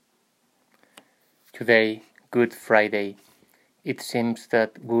Today, Good Friday, it seems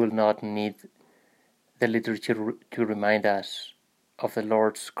that we will not need the liturgy to remind us of the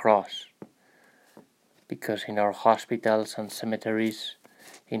Lord's cross, because in our hospitals and cemeteries,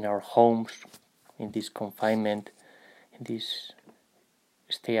 in our homes, in this confinement, in this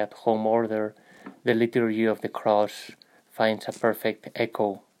stay-at-home order, the liturgy of the cross finds a perfect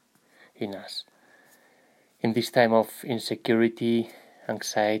echo in us. In this time of insecurity,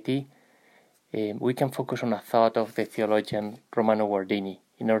 anxiety, we can focus on a thought of the theologian Romano Guardini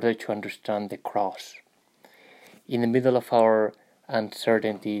in order to understand the cross. In the middle of our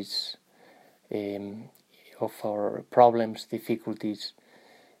uncertainties, of our problems, difficulties,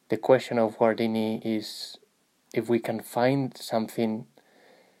 the question of Guardini is if we can find something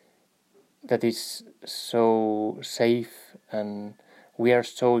that is so safe and we are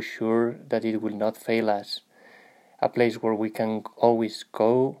so sure that it will not fail us, a place where we can always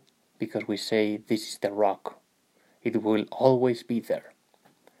go because we say this is the rock, it will always be there.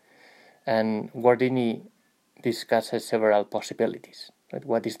 And Guardini discusses several possibilities, right?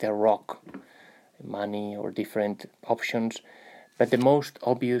 What is the rock? Money or different options, but the most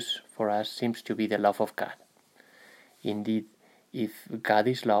obvious for us seems to be the love of God. Indeed, if God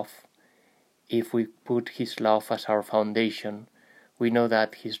is love, if we put His love as our foundation, we know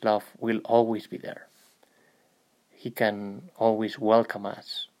that His love will always be there. He can always welcome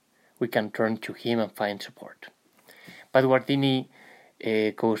us. We can turn to Him and find support. But Guardini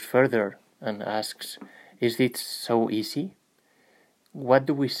goes further and asks, is it so easy? What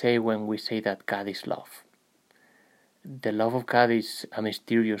do we say when we say that God is love? The love of God is a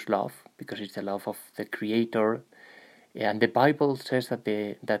mysterious love because it's the love of the Creator, and the Bible says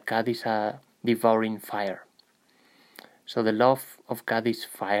that God is a devouring fire. So the love of God is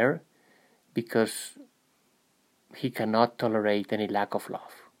fire because He cannot tolerate any lack of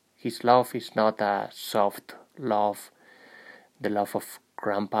love. His love is not a soft love, the love of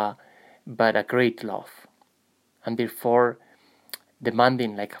grandpa, but a great love, and therefore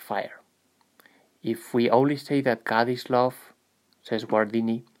demanding like a fire. If we only say that God is love, says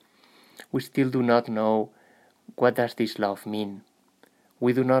Guardini, we still do not know what does this love mean.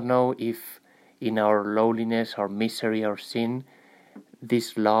 We do not know if in our lowliness, our misery, our sin,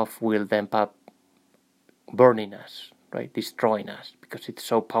 this love will end up burning us, right, destroying us, because it's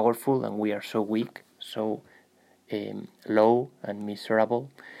so powerful and we are so weak, so low and miserable.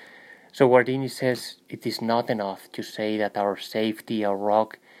 So Guardini says it is not enough to say that our safety, our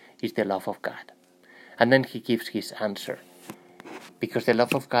rock, is the love of God. And then he gives his answer. Because the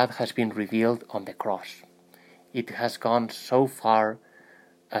love of God has been revealed on the cross. It has gone so far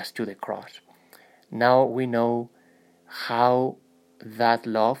as to the cross. Now we know how that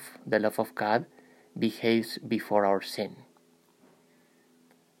love, the love of God, behaves before our sin.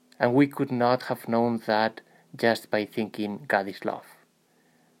 And we could not have known that just by thinking God is love.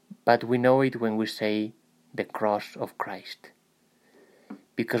 But we know it when we say the cross of Christ.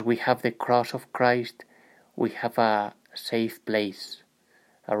 Because we have the cross of Christ, we have a safe place,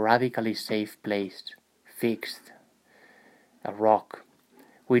 a radically safe place, fixed, a rock.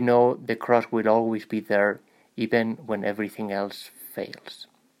 We know the cross will always be there, even when everything else fails.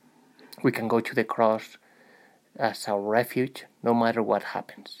 We can go to the cross as our refuge, no matter what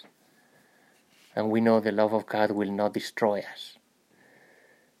happens. And we know the love of God will not destroy us.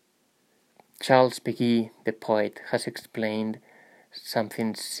 Charles Péguy, the poet, has explained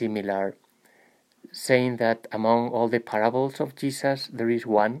something similar, saying that among all the parables of Jesus, there is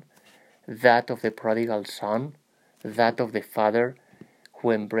one, that of the prodigal son, that of the father who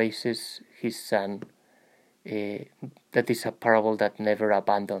embraces his son. That is a parable that never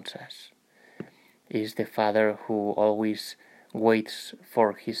abandons us. It is the father who always waits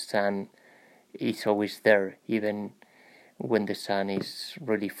for his son, is always there, even when the son is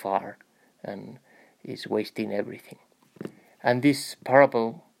really far and is wasting everything. And this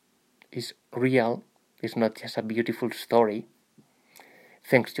parable is real, it's not just a beautiful story,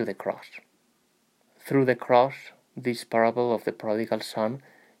 thanks to the cross. Through the cross, this parable of the prodigal son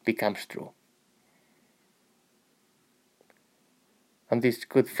becomes true. On this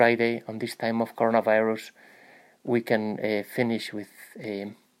Good Friday, on this time of coronavirus, we can finish with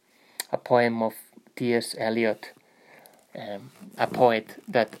a poem of T.S. Eliot, a poet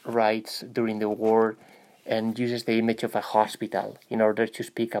that writes during the war and uses the image of a hospital in order to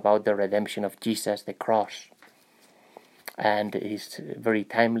speak about the redemption of Jesus, the cross. And it is very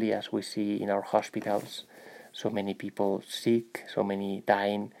timely, as we see in our hospitals. So many people sick, so many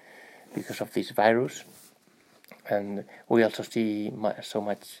dying because of this virus. And we also see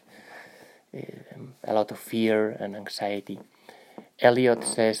a lot of fear and anxiety. Eliot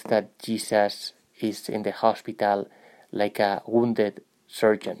says that Jesus is in the hospital like a wounded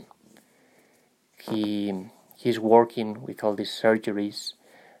surgeon. He's working with all these surgeries,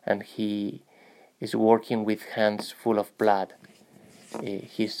 and he is working with hands full of blood.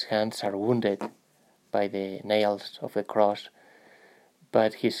 His hands are wounded by the nails of the cross,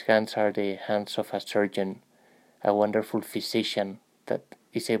 but his hands are the hands of a surgeon, a wonderful physician that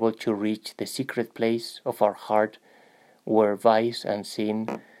is able to reach the secret place of our heart where vice and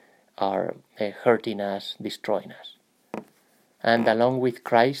sin are hurting us, destroying us. And along with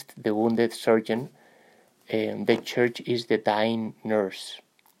Christ, the wounded surgeon, the church is the dying nurse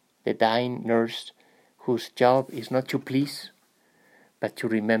whose job is not to please, but to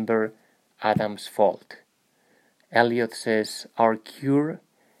remember Adam's fault. Eliot says our cure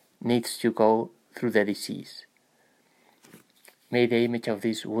needs to go through the disease. May the image of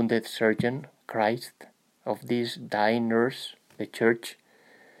this wounded surgeon, Christ, of this dying nurse, the church,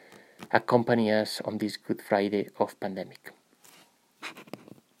 accompany us on this Good Friday of pandemic.